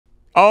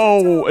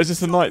Oh, is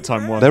this a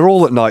nighttime one? They're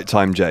all at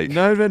nighttime, Jake.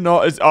 No, they're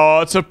not. It's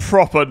a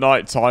proper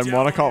nighttime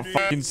one. I can't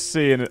fucking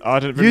see in it. I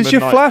didn't bring Use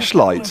your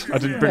flashlight. I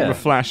didn't bring my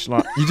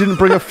flashlight. You didn't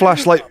bring a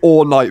flashlight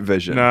or night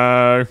vision.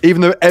 No.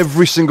 Even though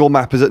every single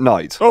map is at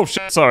night. Oh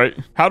shit!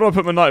 Sorry. How do I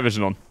put my night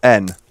vision on?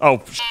 N.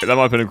 Oh shit! That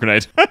might have been a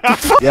grenade.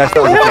 Yes, that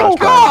was a Oh flashbang.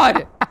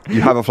 God!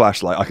 You have a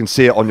flashlight. I can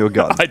see it on your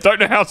gun. I don't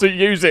know how to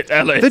use it,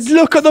 Ellis. Then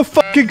look at the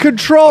fucking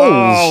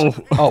controls.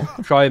 Oh,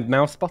 try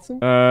mouse button.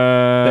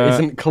 That That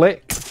isn't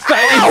click.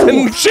 That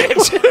isn't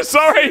shit.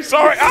 Sorry.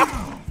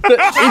 Ah.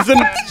 That isn't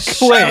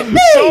click.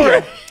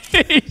 Sorry.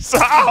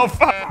 Oh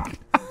fuck.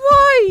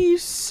 Why are you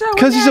so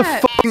Because he's a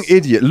inept? fucking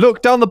idiot.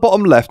 Look down the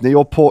bottom left near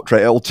your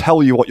portrait. It'll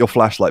tell you what your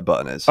flashlight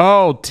button is.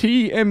 Oh,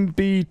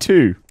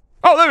 TMB2.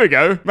 Oh, there we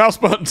go. Mouse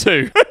button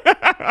 2.